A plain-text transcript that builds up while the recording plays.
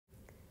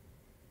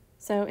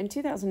So in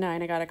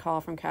 2009, I got a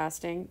call from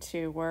casting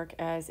to work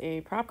as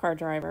a prop car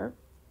driver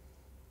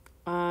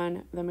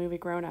on the movie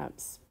Grown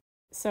Ups.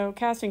 So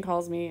casting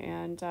calls me,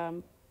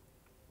 and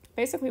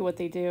basically what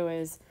they do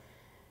is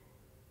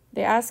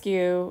they ask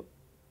you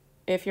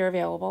if you're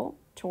available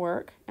to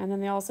work, and then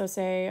they also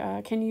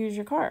say, can you use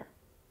your car?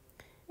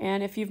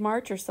 And if you've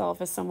marked yourself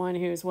as someone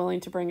who's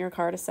willing to bring your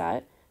car to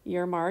set,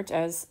 you're marked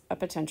as a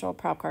potential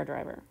prop car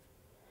driver.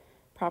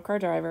 Prop car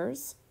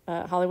drivers,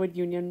 Hollywood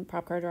Union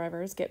prop car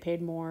drivers, get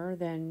paid more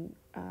than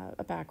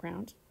a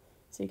background.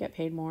 So you get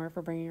paid more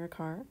for bringing your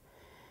car.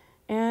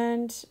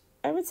 And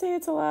I would say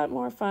it's a lot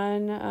more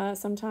fun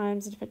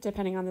sometimes,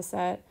 depending on the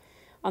set.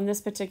 On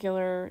this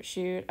particular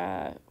shoot,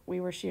 we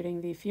were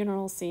shooting the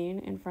funeral scene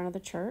in front of the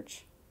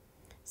church.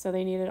 So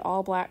they needed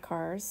all black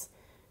cars.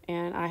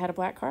 And I had a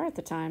black car at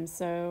the time,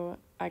 so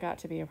I got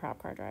to be a prop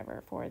car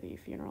driver for the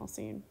funeral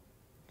scene.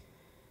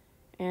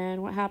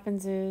 And what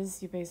happens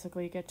is you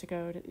basically get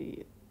to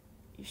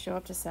you show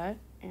up to set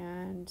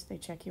and they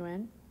check you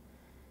in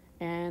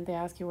and they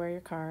ask you where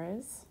your car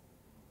is.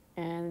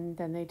 And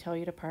then they tell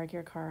you to park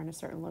your car in a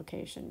certain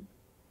location.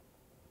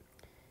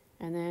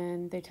 And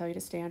then they tell you to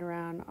stand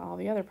around all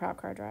the other prop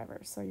car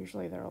drivers. So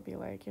usually there will be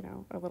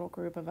a little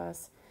group of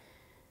us.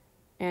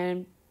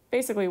 And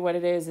basically what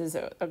it is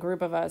a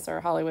group of us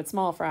are Hollywood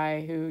small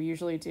fry who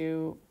usually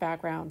do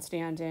background,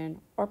 stand-in,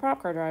 or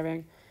prop car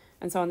driving.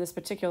 And so on this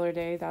particular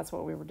day, that's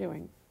what we were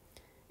doing.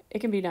 It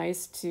can be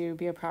nice to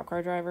be a prop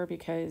car driver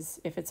because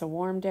if it's a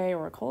warm day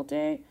or a cold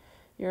day,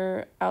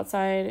 you're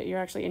outside, you're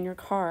actually in your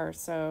car,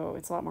 so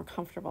it's a lot more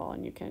comfortable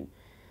and you can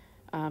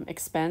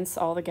expense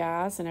all the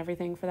gas and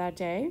everything for that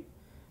day,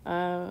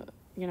 on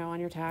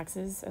your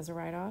taxes as a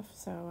write-off.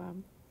 So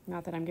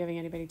not that I'm giving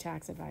anybody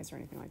tax advice or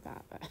anything like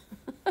that,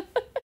 but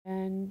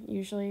and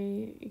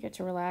usually you get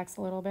to relax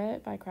a little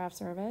bit by craft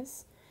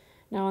service.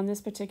 Now, on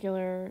this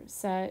particular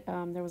set,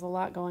 there was a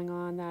lot going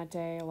on that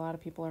day, a lot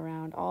of people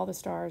around. All the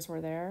stars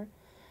were there.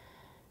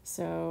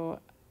 So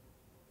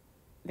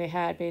they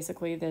had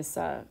basically this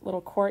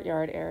little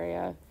courtyard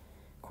area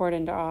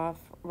cordoned off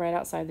right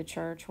outside the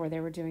church where they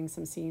were doing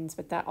some scenes,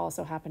 but that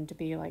also happened to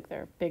be like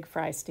their big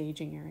fry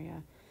staging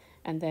area.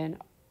 And then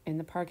in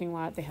the parking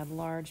lot, they had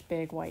large,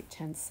 big white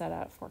tents set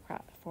up for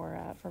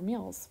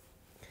meals.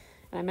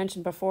 And I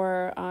mentioned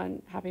before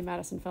on Happy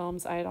Madison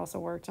Films, I had also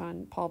worked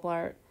on Paul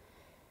Blart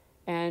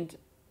and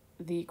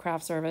the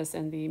craft service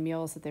and the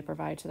meals that they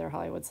provide to their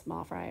Hollywood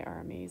small fry are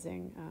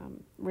amazing.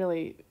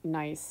 Really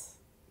nice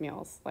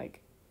meals,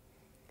 like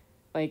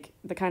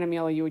the kind of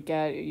meal you would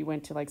get, you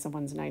went to like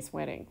someone's nice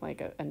wedding,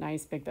 like a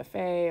nice big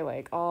buffet,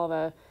 like all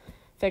the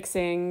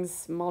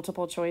fixings,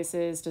 multiple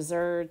choices,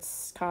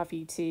 desserts,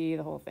 coffee, tea,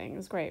 the whole thing. It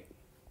was great.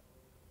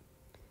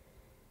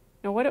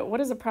 Now, what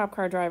does a prop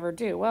car driver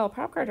do? Well, a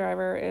prop car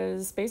driver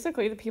is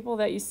basically the people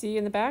that you see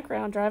in the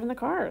background driving the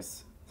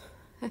cars.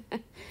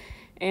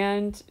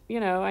 And,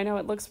 I know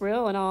it looks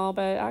real and all,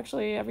 but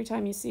actually every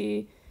time you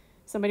see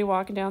somebody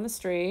walking down the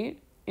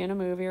street in a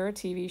movie or a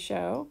TV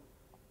show,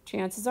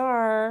 chances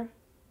are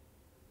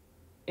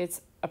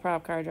it's a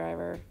prop car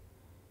driver.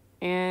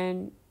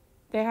 And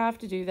they have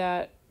to do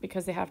that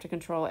because they have to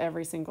control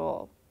every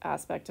single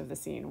aspect of the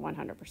scene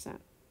 100%.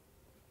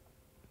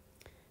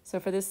 So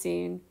for this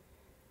scene,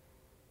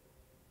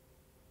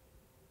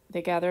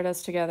 they gathered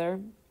us together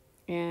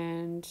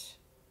and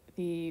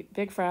the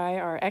big fry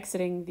are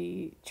exiting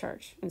the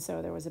church. And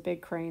so there was a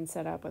big crane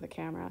set up with a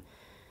camera,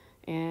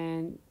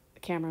 and the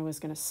camera was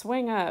going to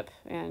swing up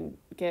and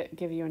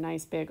give you a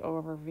nice big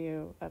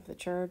overview of the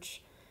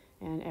church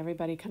and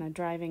everybody kind of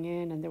driving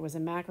in. And there was a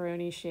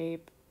macaroni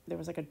shape. There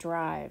was like a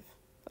drive,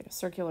 like a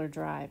circular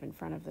drive in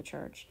front of the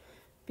church.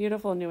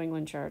 Beautiful New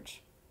England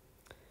church.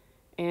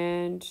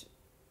 And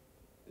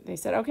they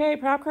said, okay,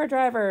 prop car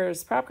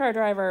drivers,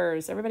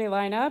 everybody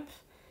line up.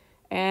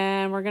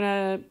 And we're going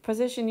to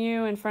position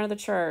you in front of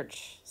the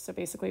church. So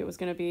basically it was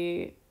going to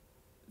be,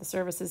 the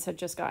services had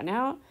just gotten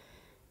out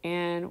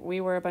and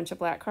we were a bunch of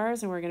black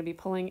cars and we're going to be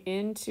pulling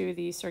into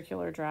the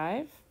circular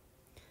drive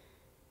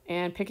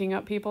and picking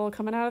up people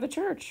coming out of the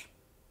church.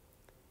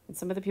 And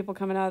some of the people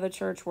coming out of the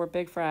church were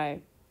Big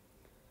Fry.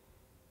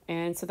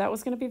 And so that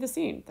was going to be the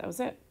scene. That was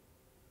it.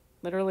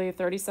 Literally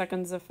 30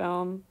 seconds of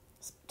film.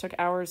 Took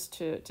hours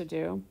to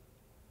do.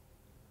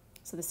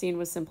 So the scene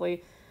was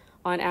simply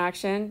on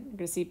action. You're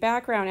going to see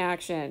background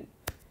action.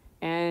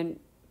 And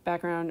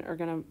background are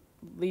going to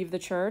leave the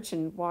church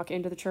and walk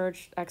into the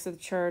church, exit the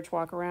church,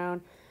 walk around.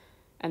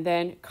 And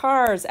then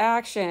cars,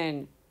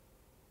 action.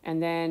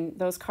 And then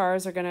those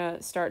cars are going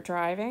to start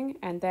driving.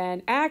 And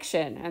then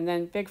action. And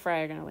then Big Fry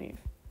are going to leave.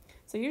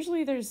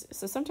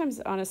 So sometimes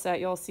on a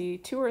set you'll see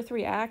 2 or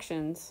 3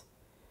 actions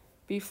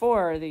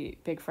before the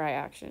Big Fry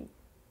action.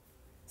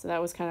 So that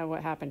was kind of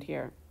what happened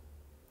here.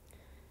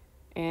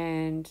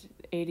 And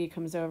AD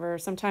comes over.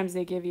 Sometimes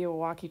they give you a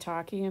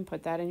walkie-talkie and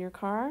put that in your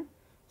car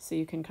so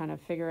you can kind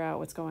of figure out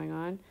what's going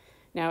on.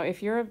 Now,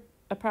 if you're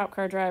a prop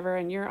car driver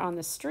and you're on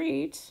the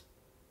street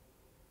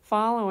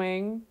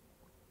following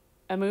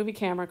a movie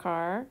camera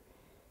car,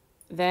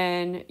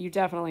 then you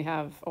definitely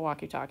have a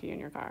walkie-talkie in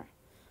your car.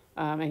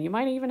 And you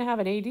might even have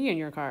an AD in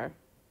your car,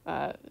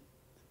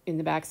 in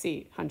the back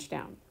seat, hunched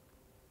down,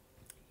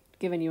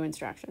 giving you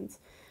instructions.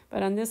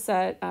 But on this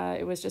set,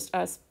 it was just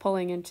us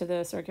pulling into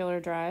the circular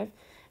drive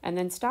and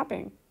then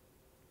stopping.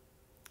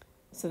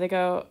 So they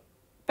go,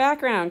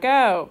 background,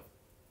 go.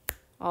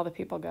 All the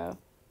people go.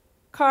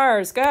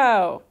 Cars,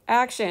 go.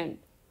 Action.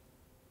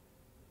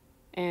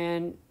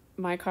 And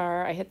my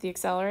car, I hit the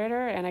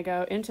accelerator and I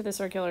go into the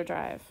circular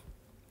drive.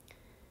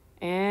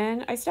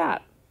 And I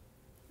stop.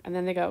 And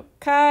then they go,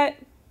 cut,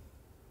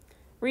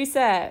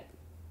 reset.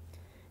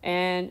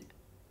 And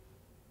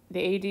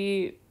the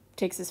AD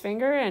takes his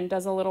finger and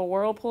does a little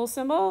whirlpool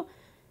symbol,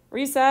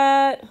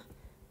 reset.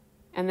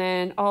 And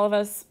then all of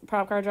us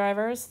prop car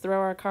drivers throw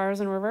our cars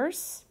in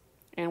reverse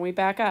and we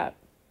back up.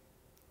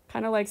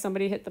 Kind of like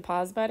somebody hit the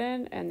pause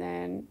button, and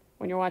then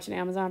when you're watching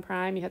Amazon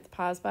Prime, you hit the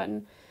pause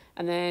button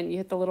and then you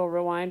hit the little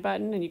rewind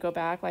button and you go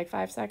back like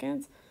 5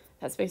 seconds.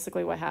 That's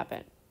basically what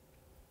happened.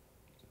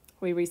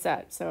 We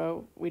reset.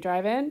 So we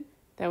drive in,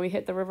 then we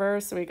hit the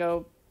reverse, so we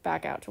go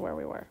back out to where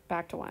we were,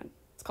 back to 1.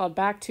 It's called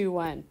back to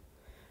 1.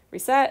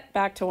 Reset,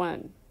 back to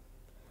 1.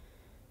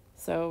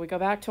 So we go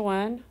back to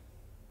 1,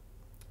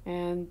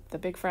 and the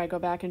big fry go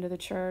back into the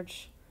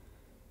church,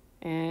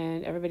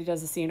 and everybody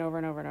does the scene over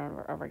and over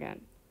and over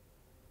again.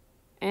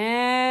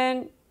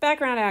 And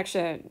background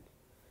action.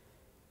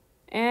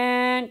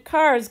 And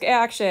cars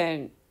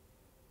action.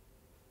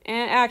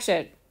 And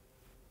action.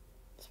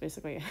 That's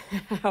basically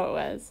how it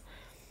was.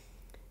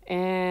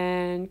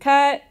 And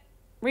cut,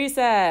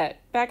 reset,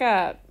 back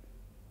up.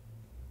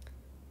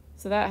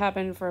 So that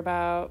happened for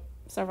about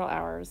several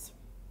hours.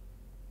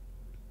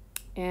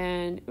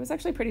 And it was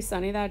actually pretty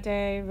sunny that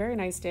day. Very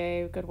nice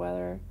day, good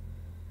weather.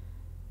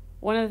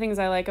 One of the things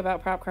I like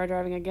about prop car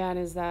driving, again,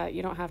 is that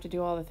you don't have to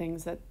do all the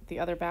things that the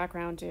other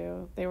background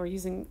do. They were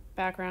using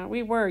background.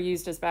 We were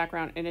used as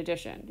background in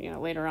addition,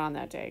 later on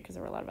that day, because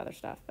there were a lot of other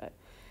stuff. But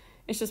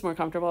it's just more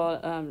comfortable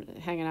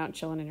hanging out and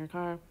chilling in your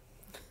car.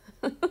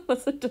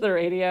 Listen to the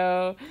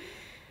radio,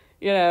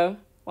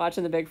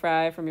 watching the big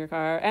fry from your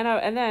car.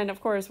 And then,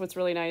 of course, what's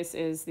really nice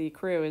is the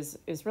crew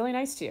is really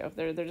nice to you.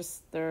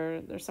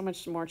 They're so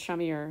much more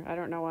chummier. I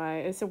don't know why.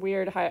 It's a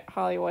weird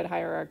Hollywood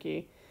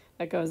hierarchy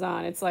that goes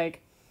on. It's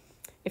like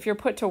if you're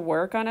put to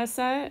work on a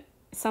set,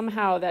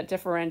 somehow that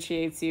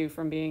differentiates you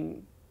from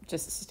being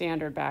just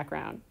standard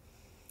background.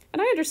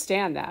 And I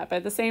understand that, but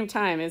at the same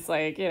time, it's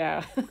like,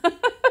 the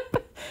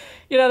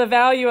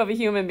value of a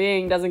human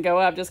being doesn't go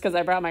up just because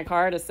I brought my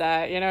car to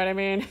set. You know what I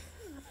mean?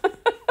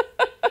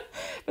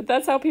 But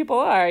that's how people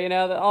are,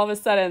 all of a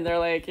sudden they're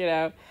like,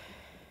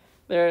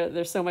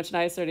 they're so much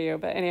nicer to you.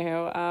 But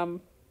anyhow,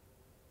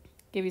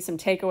 give you some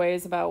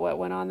takeaways about what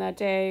went on that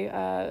day.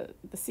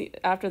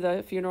 After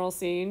the funeral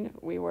scene,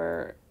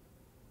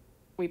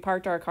 we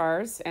parked our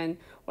cars, and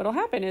what'll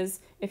happen is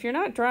if you're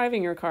not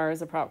driving your car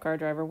as a prop car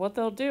driver, what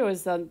they'll do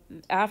is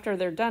after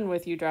they're done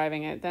with you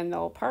driving it, then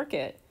they'll park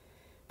it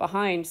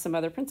behind some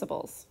other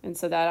principals. And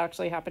so that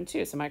actually happened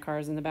too. So my car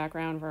is in the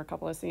background for a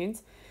couple of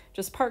scenes,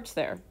 just parked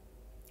there.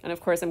 And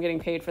of course I'm getting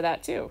paid for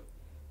that too,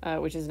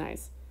 which is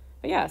nice.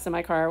 But yeah, so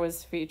my car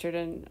was featured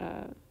in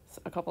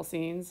a couple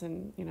scenes,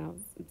 and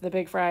the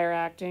big fry are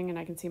acting, and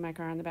I can see my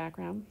car in the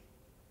background.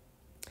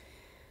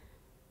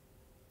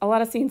 A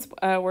lot of scenes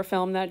were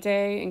filmed that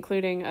day,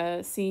 including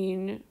a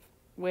scene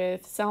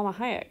with Salma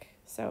Hayek.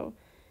 So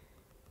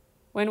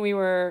when we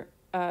were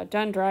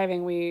done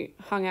driving, we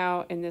hung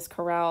out in this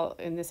corral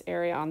in this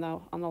area on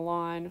the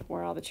lawn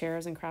where all the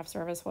chairs and craft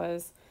service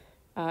was,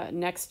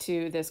 next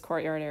to this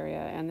courtyard area.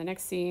 And the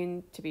next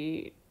scene to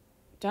be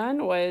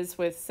done was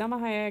with Salma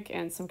Hayek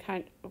and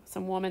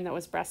some woman that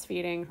was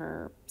breastfeeding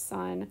her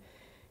son,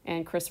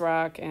 and Chris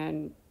Rock,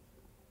 and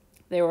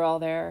they were all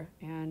there.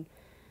 And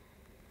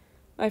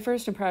my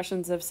first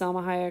impressions of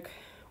Salma Hayek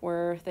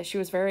were that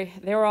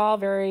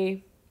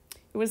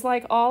it was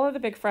like all of the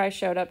big fry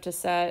showed up to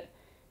set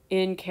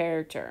in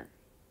character.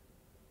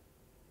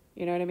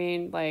 You know what I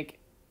mean? Like,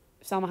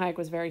 Salma Hayek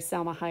was very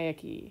Salma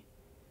Hayek-y.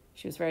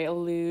 She was very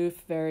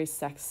aloof, very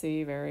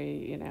sexy,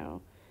 very,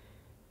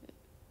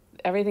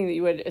 everything that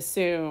you would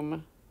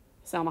assume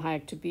Salma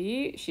Hayek to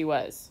be, she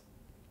was.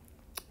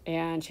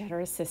 And she had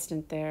her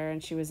assistant there,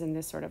 and she was in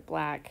this sort of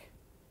black,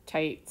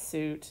 tight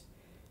suit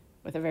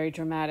with a very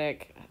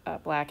dramatic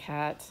black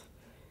hat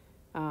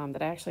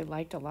that I actually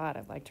liked a lot.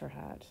 I liked her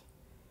hat.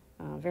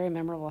 Very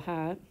memorable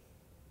hat.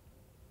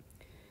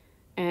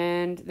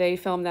 And they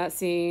filmed that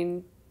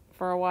scene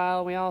for a while,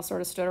 and we all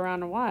sort of stood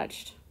around and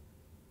watched.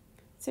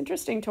 It's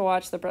interesting to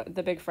watch the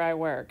big fry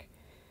work.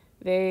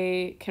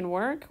 They can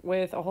work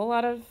with a whole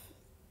lot of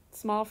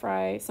small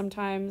fry,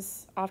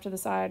 sometimes off to the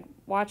side,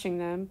 watching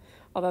them,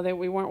 although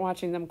we weren't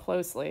watching them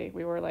closely.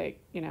 We were like,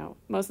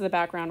 most of the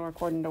background were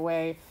cordoned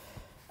away.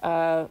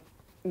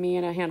 Me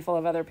and a handful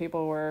of other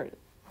people were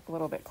a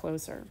little bit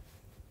closer.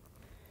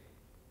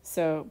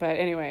 So, but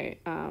anyway,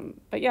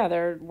 but yeah,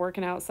 they're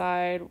working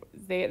outside.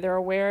 They're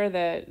aware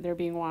that they're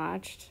being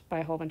watched by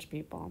a whole bunch of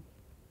people.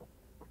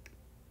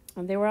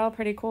 And they were all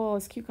pretty cool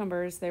as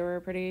cucumbers. They were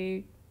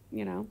pretty,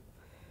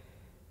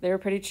 they were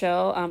pretty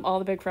chill. All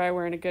the big fry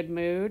were in a good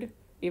mood.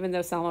 even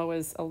though Selma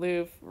was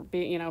aloof,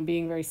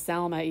 being very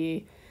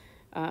Selma-y,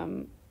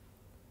 um,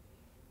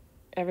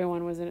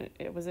 everyone was in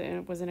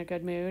a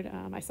good mood.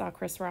 I saw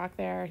Chris Rock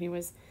there. He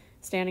was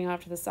standing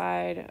off to the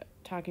side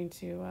talking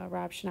to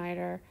Rob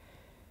Schneider.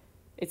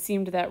 It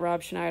seemed that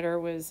Rob Schneider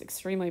was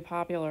extremely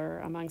popular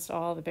amongst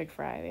all the Big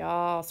Fry. They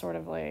all sort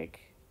of like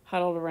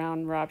huddled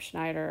around Rob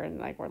Schneider and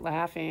like were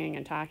laughing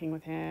and talking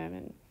with him,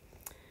 and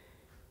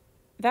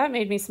that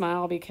made me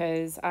smile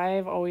because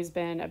I've always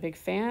been a big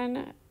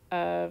fan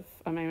of,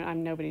 I mean,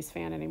 I'm nobody's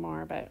fan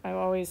anymore, but I've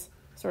always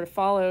sort of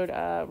followed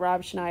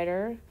Rob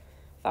Schneider,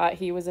 thought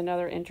he was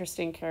another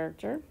interesting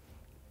character,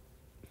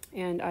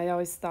 and I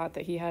always thought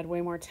that he had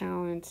way more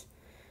talent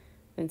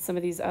than some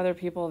of these other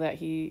people that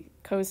he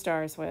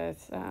co-stars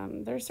with.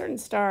 There are certain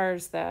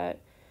stars that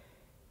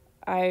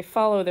I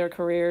follow their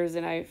careers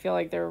and I feel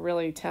like they're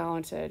really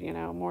talented,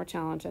 more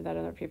talented than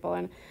other people.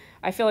 And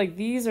I feel like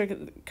these are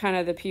kind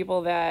of the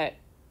people that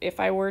if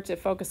I were to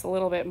focus a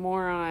little bit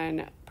more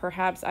on,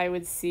 perhaps I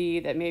would see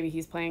that maybe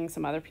he's playing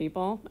some other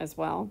people as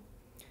well.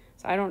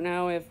 So I don't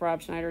know if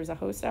Rob Schneider is a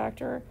host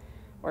actor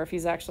or if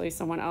he's actually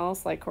someone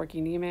else like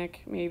Corky Nemec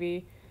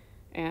maybe.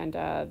 And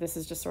this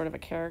is just sort of a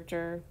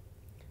character.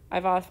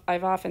 I've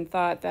often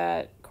thought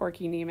that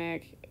Corky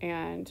Nemec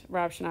and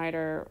Rob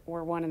Schneider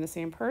were one and the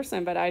same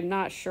person, but I'm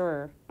not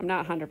sure. I'm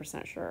not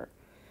 100% sure.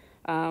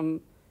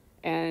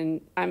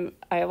 And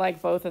I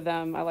like both of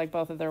them. I like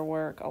both of their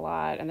work a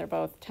lot, and they're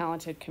both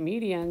talented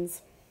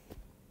comedians.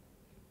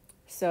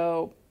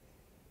 So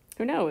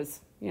who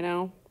knows,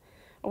 I'm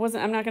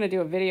not going to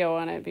do a video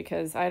on it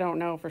because I don't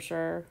know for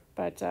sure,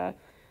 but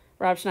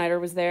Rob Schneider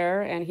was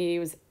there, and he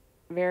was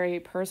very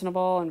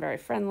personable and very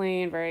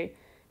friendly and very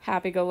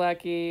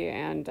happy-go-lucky,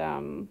 and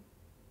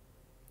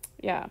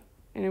yeah,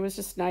 and it was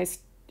just nice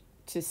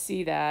to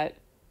see that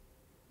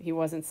he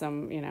wasn't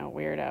some,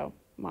 weirdo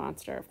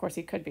monster. Of course,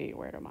 he could be a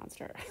weirdo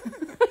monster.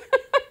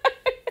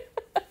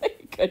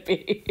 He could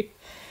be.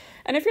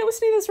 And if you're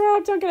listening to this,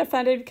 Rob, don't get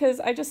offended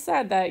because I just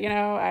said that,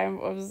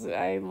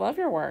 I love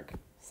your work.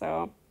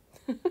 So,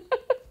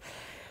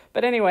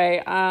 but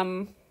anyway,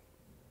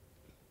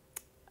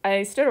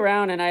 I stood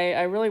around and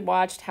I really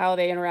watched how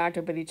they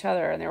interacted with each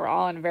other, and they were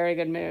all in a very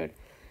good mood.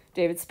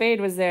 David Spade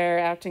was there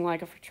acting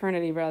like a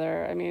fraternity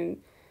brother. I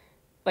mean,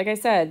 like I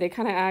said, they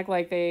kind of act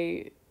like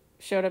they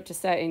showed up to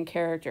set in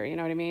character, you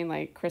know what I mean?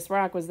 Like Chris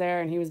Rock was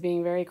there and he was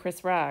being very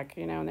Chris Rock,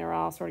 and they were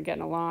all sort of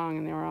getting along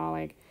and they were all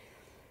like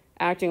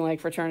acting like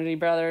fraternity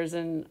brothers,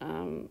 and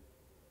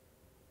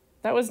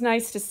that was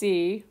nice to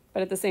see.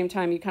 But at the same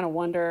time, you kind of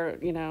wonder,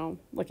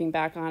 looking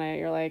back on it,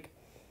 you're like,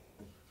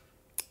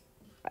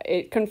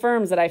 it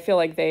confirms that I feel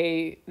like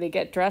they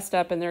get dressed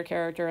up in their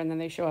character and then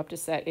they show up to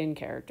set in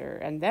character.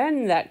 And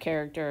then that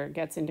character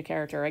gets into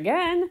character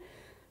again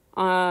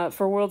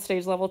for World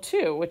Stage Level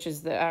 2, which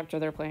is the actor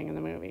they're playing in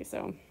the movie.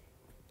 So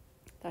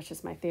that's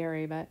just my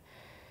theory. But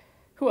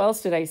who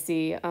else did I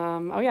see?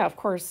 Oh, yeah, of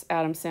course,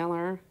 Adam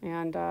Sandler.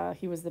 And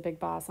he was the big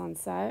boss on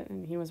set,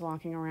 and he was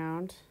walking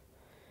around.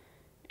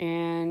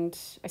 And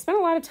I spent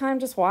a lot of time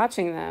just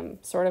watching them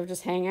sort of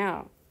just hang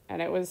out.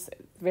 And it was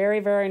very,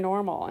 very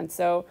normal. And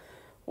so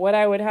what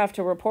I would have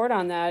to report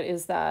on that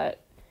is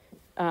that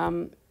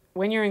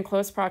when you're in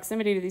close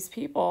proximity to these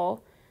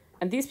people,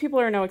 and these people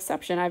are no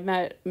exception. I've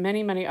met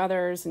many, many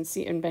others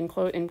and been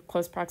in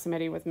close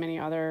proximity with many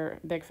other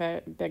Big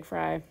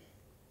Fry.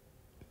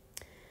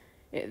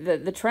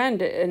 The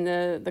trend and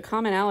the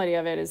commonality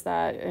of it is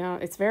that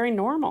it's very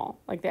normal.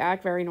 Like they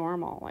act very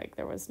normal. Like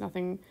there was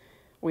nothing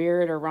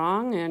weird or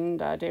wrong, and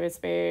David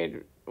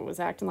Spade was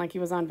acting like he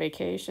was on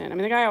vacation. I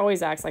mean, the guy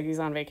always acts like he's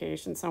on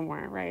vacation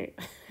somewhere, right?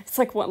 It's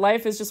like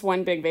life is just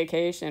one big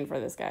vacation for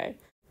this guy.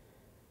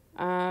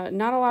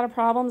 Not a lot of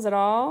problems at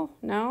all,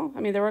 no. I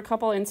mean, there were a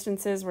couple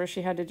instances where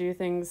she had to do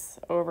things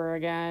over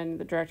again.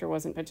 The director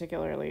wasn't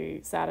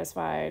particularly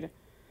satisfied,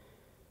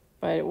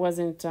 but it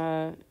wasn't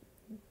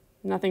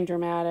nothing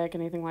dramatic,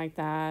 anything like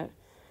that.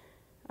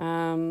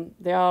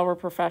 They all were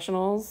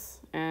professionals,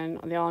 and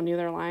they all knew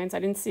their lines. I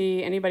didn't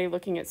see anybody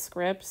looking at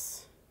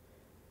scripts.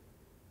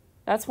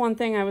 That's one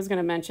thing I was going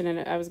to mention,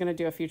 and I was going to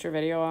do a future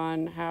video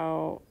on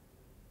how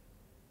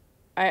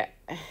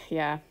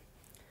yeah.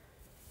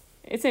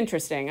 It's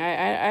interesting.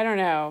 I don't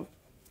know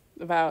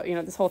about,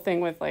 this whole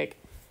thing with like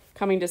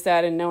coming to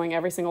set and knowing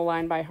every single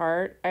line by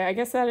heart. I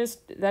guess that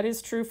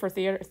is true for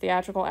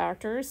theatrical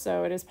actors,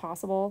 so it is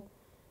possible.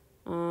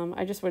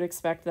 I just would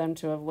expect them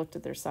to have looked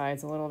at their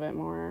sides a little bit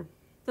more.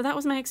 So that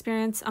was my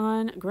experience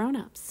on Grown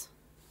Ups.